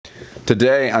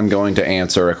Today I'm going to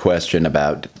answer a question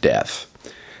about death.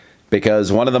 Because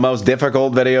one of the most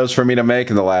difficult videos for me to make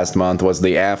in the last month was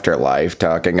the afterlife,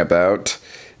 talking about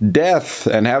death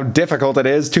and how difficult it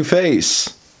is to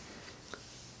face.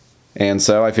 And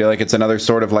so I feel like it's another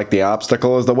sort of like the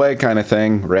obstacle is the way kind of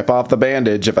thing. Rip off the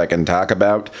bandage if I can talk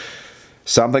about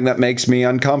something that makes me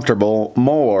uncomfortable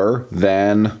more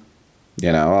than,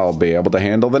 I'll be able to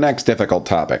handle the next difficult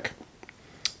topic.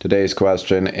 Today's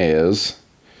question is,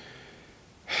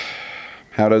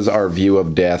 how does our view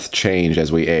of death change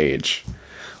as we age?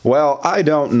 Well, I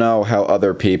don't know how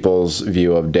other people's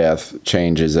view of death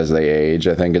changes as they age.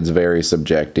 I think it's very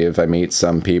subjective. I meet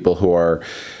some people who are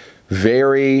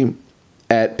very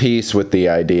at peace with the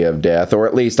idea of death, or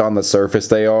at least on the surface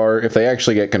they are. If they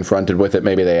actually get confronted with it,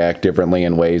 maybe they act differently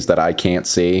in ways that I can't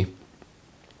see.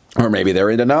 Or maybe they're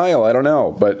in denial, I don't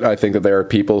know. But I think that there are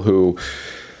people who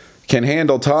can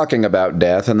handle talking about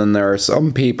death, and then there are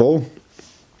some people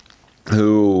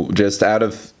who just out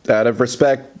of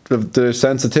respect of their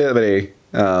sensitivity,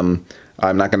 I'm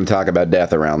not going to talk about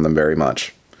death around them very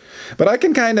much. But I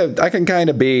can kind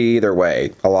of be either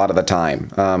way a lot of the time.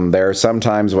 There are some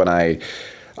times when I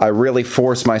really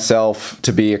force myself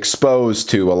to be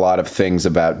exposed to a lot of things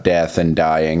about death and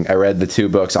dying. I read the 2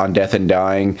 books on death and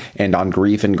dying and on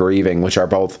grief and grieving, which are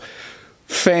both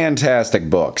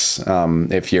fantastic books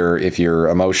if you're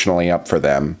emotionally up for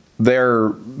them.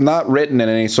 They're not written in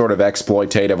any sort of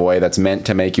exploitative way that's meant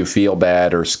to make you feel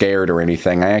bad or scared or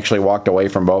anything. I actually walked away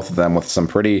from both of them with some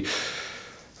pretty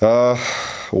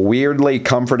weirdly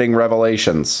comforting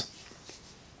revelations.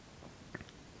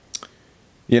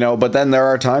 But then there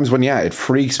are times when, it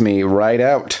freaks me right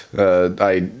out.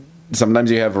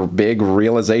 Sometimes you have a big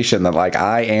realization that, like,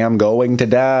 I am going to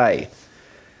die.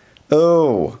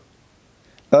 Oh.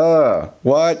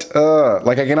 What?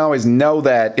 Like, I can always know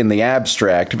that in the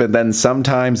abstract, but then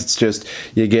sometimes it's just,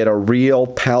 you get a real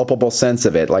palpable sense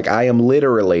of it. Like, I am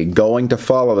literally going to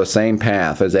follow the same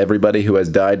path as everybody who has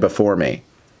died before me.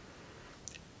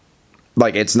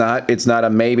 Like, it's not a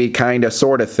maybe kind of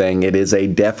sort of thing. It is a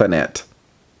definite.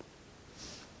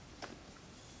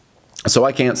 So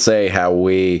I can't say how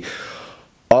we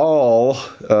all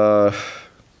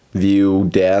view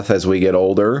death as we get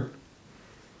older.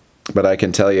 But I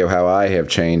can tell you how I have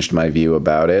changed my view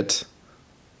about it.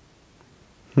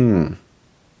 I mean,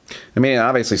 it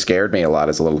obviously scared me a lot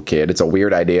as a little kid. It's a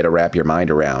weird idea to wrap your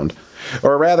mind around.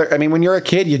 Or rather, I mean, when you're a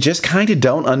kid, you just kind of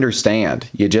don't understand.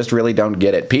 You just really don't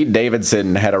get it. Pete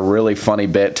Davidson had a really funny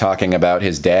bit talking about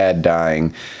his dad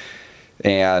dying.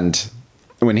 And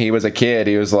when he was a kid,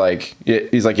 he was like,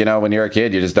 when you're a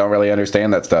kid, you just don't really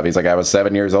understand that stuff. He's like, I was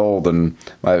 7 years old, and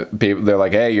they're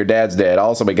like, hey, your dad's dead.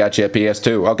 Also, we got you a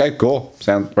PS2. Okay, cool.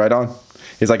 Sounds right on.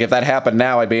 He's like, if that happened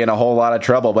now, I'd be in a whole lot of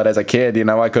trouble. But as a kid,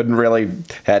 I couldn't really,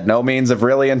 had no means of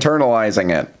really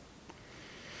internalizing it.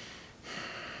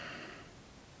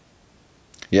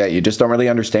 Yeah, you just don't really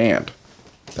understand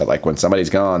that, like, when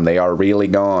somebody's gone, they are really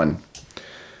gone.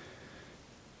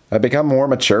 I've become more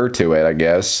mature to it, I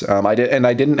guess. I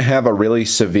didn't have a really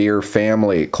severe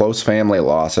close family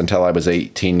loss until I was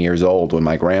 18 years old when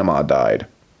my grandma died.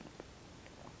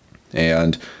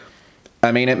 And,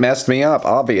 I mean, it messed me up,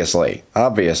 obviously,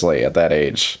 at that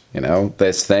age.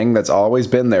 This thing that's always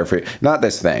been there for you. Not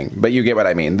this thing, but you get what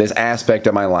I mean. This aspect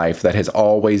of my life that has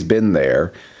always been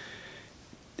there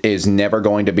is never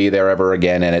going to be there ever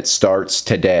again, and it starts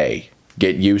today.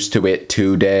 Get used to it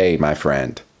today, my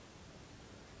friend.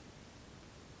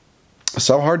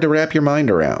 So hard to wrap your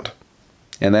mind around.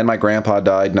 And then my grandpa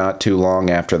died not too long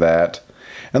after that.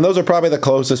 And those are probably the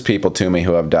closest people to me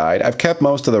who have died. I've kept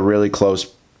most of the really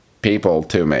close people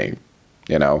to me.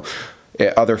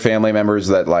 Other family members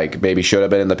that, like, maybe should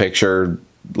have been in the picture,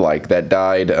 like, that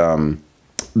died.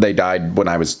 They died when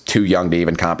I was too young to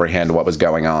even comprehend what was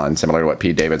going on, similar to what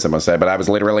Pete Davidson was saying. But I was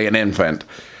literally an infant.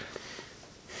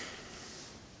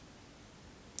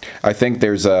 I think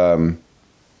there's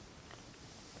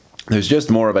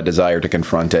just more of a desire to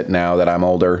confront it now that I'm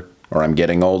older, or I'm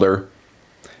getting older,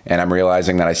 and I'm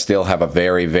realizing that I still have a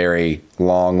very, very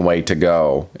long way to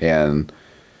go in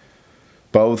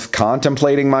both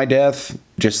contemplating my death,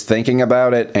 just thinking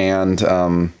about it, and,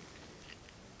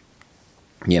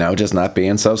 just not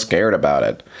being so scared about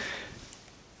it.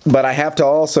 But I have to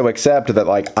also accept that,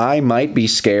 like, I might be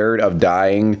scared of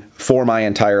dying for my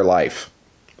entire life,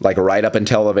 like, right up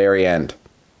until the very end.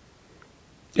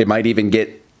 It might even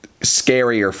get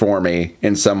scarier for me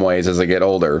in some ways as I get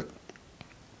older.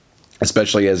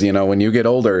 Especially as, when you get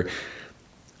older,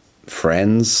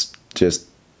 friends just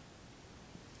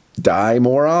die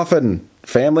more often.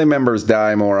 Family members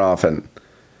die more often.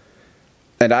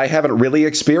 And I haven't really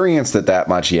experienced it that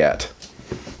much yet.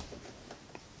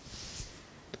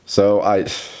 So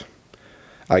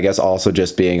I guess also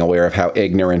just being aware of how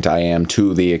ignorant I am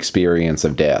to the experience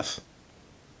of death.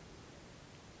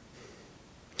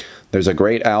 There's a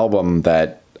great album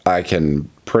that I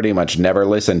can pretty much never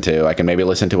listen to. I can maybe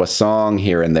listen to a song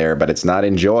here and there, but it's not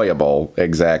enjoyable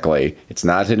exactly. It's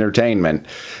not entertainment.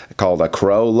 Called A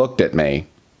Crow Looked at Me.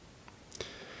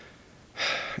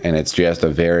 And it's just a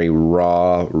very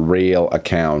raw, real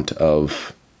account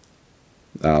of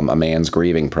a man's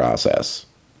grieving process.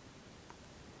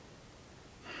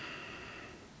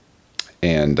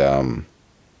 And,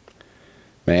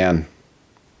 man,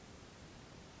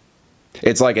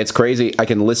 it's crazy. I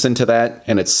can listen to that,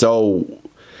 and it's so,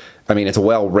 I mean, it's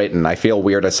well written. I feel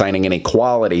weird assigning any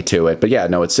quality to it, but yeah,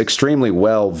 no, it's extremely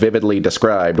well, vividly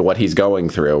described what he's going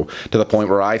through, to the point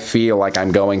where I feel like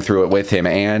I'm going through it with him,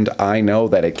 and I know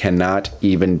that it cannot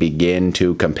even begin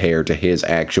to compare to his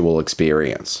actual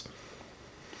experience.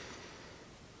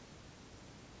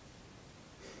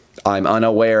 I'm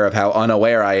unaware of how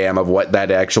unaware I am of what that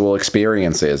actual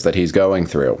experience is that he's going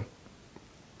through.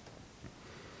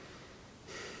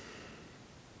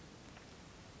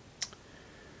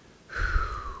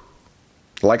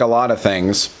 Like a lot of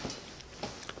things,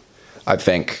 I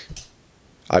think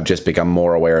I've just become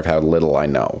more aware of how little I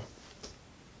know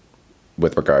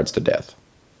with regards to death.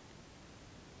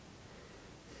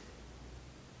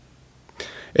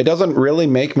 It doesn't really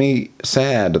make me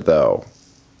sad, though,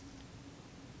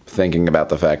 thinking about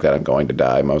the fact that I'm going to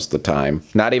die most of the time.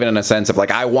 Not even in a sense of,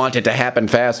 like, I want it to happen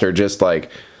faster, just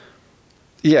like,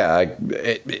 yeah,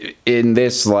 in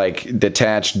this, like,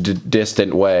 detached,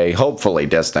 distant way, hopefully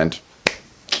distant,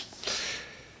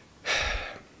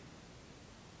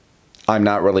 I'm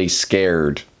not really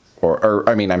scared, or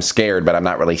I mean, I'm scared, but I'm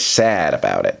not really sad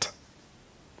about it.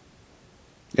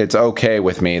 It's okay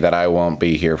with me that I won't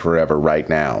be here forever right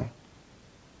now.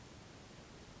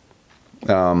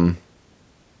 And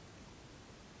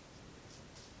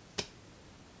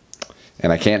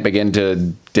I can't begin to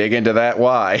dig into that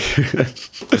why.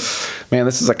 Man,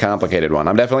 this is a complicated one.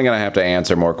 I'm definitely going to have to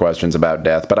answer more questions about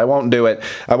death, but I won't do it.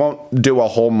 I won't do a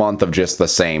whole month of just the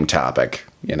same topic.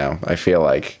 You know, I feel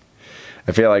like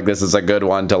this is a good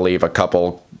one to leave a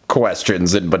couple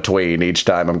questions in between each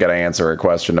time I'm going to answer a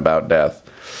question about death.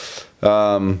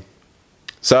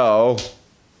 So,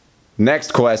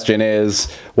 next question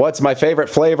is, what's my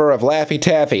favorite flavor of Laffy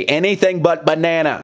Taffy? Anything but banana.